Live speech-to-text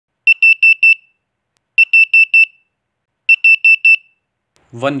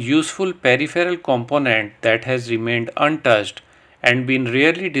One useful peripheral component that has remained untouched and been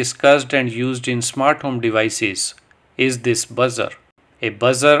rarely discussed and used in smart home devices is this buzzer. A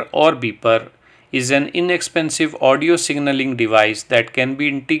buzzer or beeper is an inexpensive audio signaling device that can be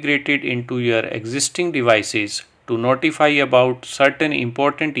integrated into your existing devices to notify about certain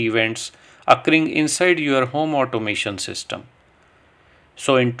important events occurring inside your home automation system.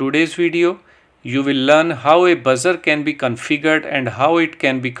 So in today's video, you will learn how a buzzer can be configured and how it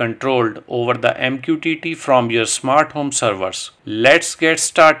can be controlled over the MQTT from your smart home servers. Let's get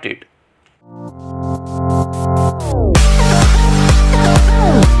started.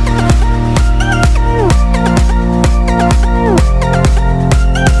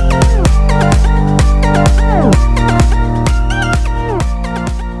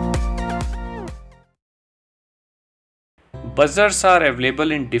 Buzzers are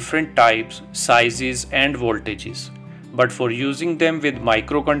available in different types, sizes and voltages, but for using them with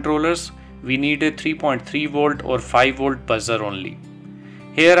microcontrollers, we need a 3.3 volt or 5 volt buzzer only.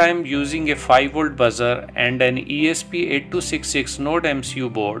 Here I am using a 5 volt buzzer and an ESP8266 Node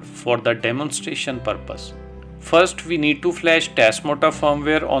MCU board for the demonstration purpose. First, we need to flash Tasmota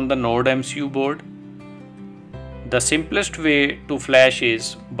firmware on the Node MCU board. The simplest way to flash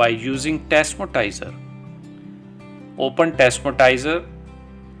is by using Tasmotizer. Open Tasmotizer,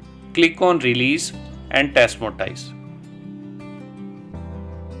 click on Release and Tasmotize.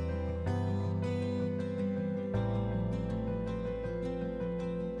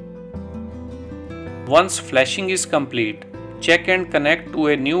 Once flashing is complete, check and connect to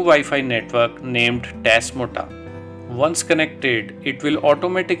a new Wi-Fi network named Tasmota. Once connected, it will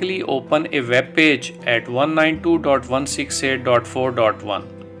automatically open a web page at 192.168.4.1.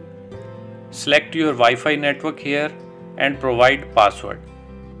 Select your Wi-Fi network here and provide password.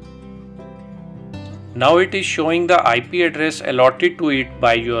 Now it is showing the IP address allotted to it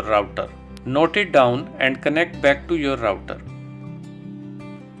by your router. Note it down and connect back to your router.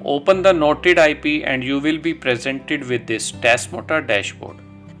 Open the noted IP and you will be presented with this Tasmota dashboard.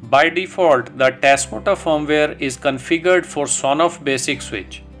 By default, the Tasmota firmware is configured for Sonoff basic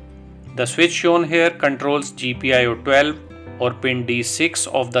switch. The switch shown here controls GPIO 12 or pin D6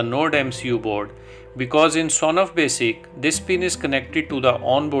 of the Node MCU board because in Sonoff Basic, this pin is connected to the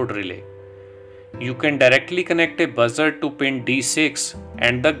onboard relay. You can directly connect a buzzer to pin D6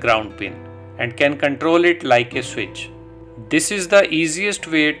 and the ground pin and can control it like a switch. This is the easiest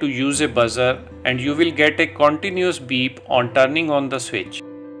way to use a buzzer and you will get a continuous beep on turning on the switch.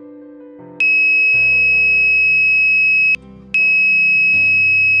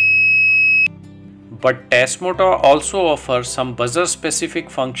 But Tasmota also offers some buzzer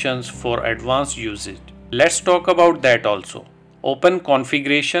specific functions for advanced usage. Let's talk about that also. Open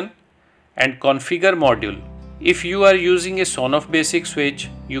Configuration and Configure module. If you are using a Sonoff basic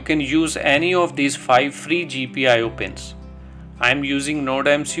switch, you can use any of these 5 free GPIO pins. I am using Node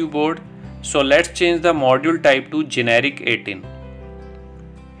MCU board, so let's change the module type to generic 18.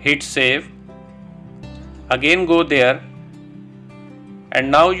 Hit save. Again go there. And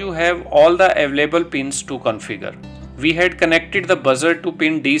now you have all the available pins to configure. We had connected the buzzer to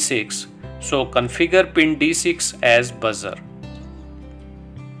pin D6, so configure pin D6 as buzzer.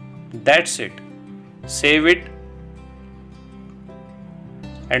 That's it. Save it.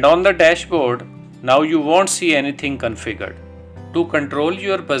 And on the dashboard, now you won't see anything configured. To control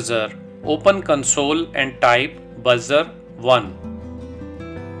your buzzer, open console and type buzzer 1.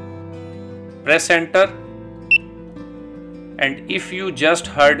 Press enter. And if you just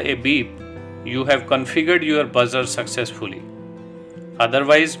heard a beep, you have configured your buzzer successfully.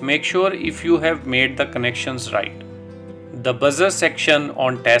 Otherwise, make sure if you have made the connections right. The buzzer section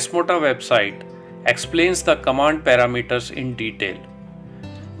on Tasmota website explains the command parameters in detail.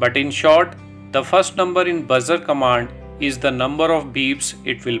 But in short, the first number in buzzer command is the number of beeps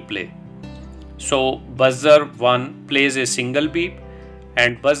it will play. So buzzer 1 plays a single beep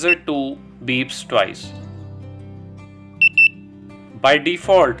and buzzer 2 beeps twice. By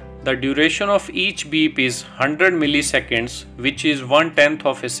default, the duration of each beep is 100 milliseconds, which is 1/10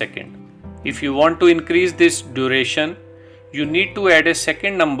 of a second. If you want to increase this duration, you need to add a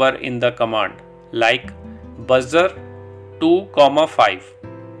second number in the command, like buzzer 2,5.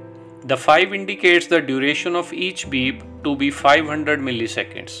 The 5 indicates the duration of each beep to be 500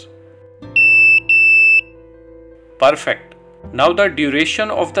 milliseconds. Perfect. Now the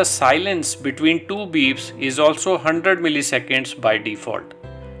duration of the silence between two beeps is also 100 milliseconds by default.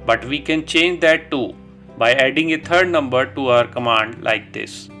 But we can change that too by adding a third number to our command like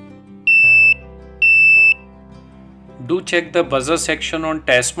this. Do check the buzzer section on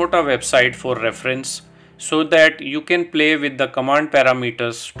Tasmota website for reference so that you can play with the command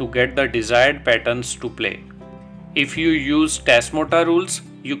parameters to get the desired patterns to play. If you use Tasmota rules,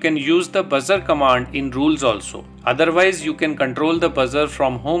 you can use the buzzer command in rules also. Otherwise, you can control the buzzer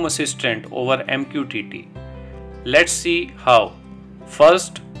from Home Assistant over MQTT. Let's see how.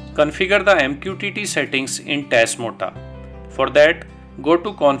 First, configure the MQTT settings in Tasmota. For that, go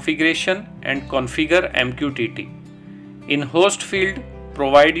to Configuration and configure MQTT. In host field,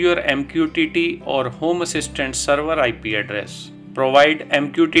 provide your MQTT or Home Assistant server IP address. Provide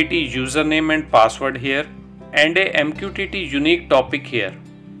MQTT username and password here and a MQTT unique topic here.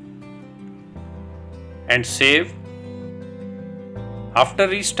 And save. After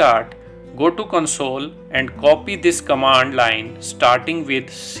restart, go to console and copy this command line starting with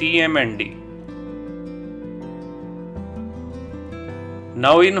cmd.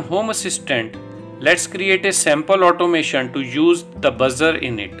 Now in Home Assistant, let's create a sample automation to use the buzzer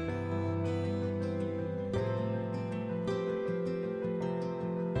in it.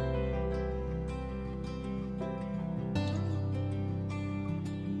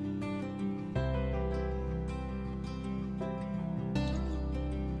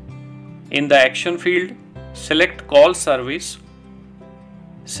 In the action field, select Call Service,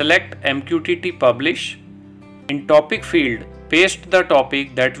 select MQTT Publish. In topic field, paste the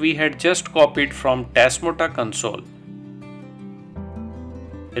topic that we had just copied from Tasmota console.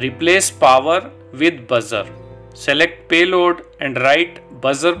 Replace power with buzzer. Select payload and write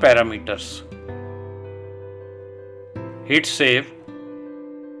buzzer parameters. Hit save.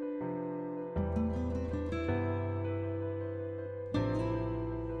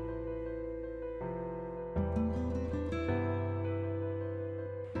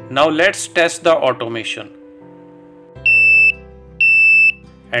 Now let's test the automation.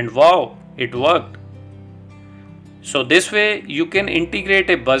 And wow, it worked. So this way you can integrate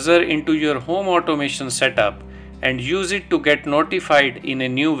a buzzer into your home automation setup and use it to get notified in a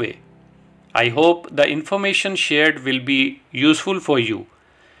new way. I hope the information shared will be useful for you.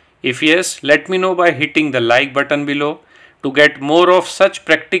 If yes, let me know by hitting the like button below. To get more of such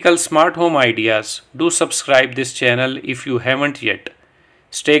practical smart home ideas, do subscribe this channel if you haven't yet.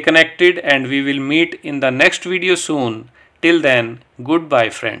 Stay connected and we will meet in the next video soon. Till then, goodbye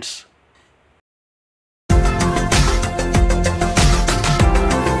friends.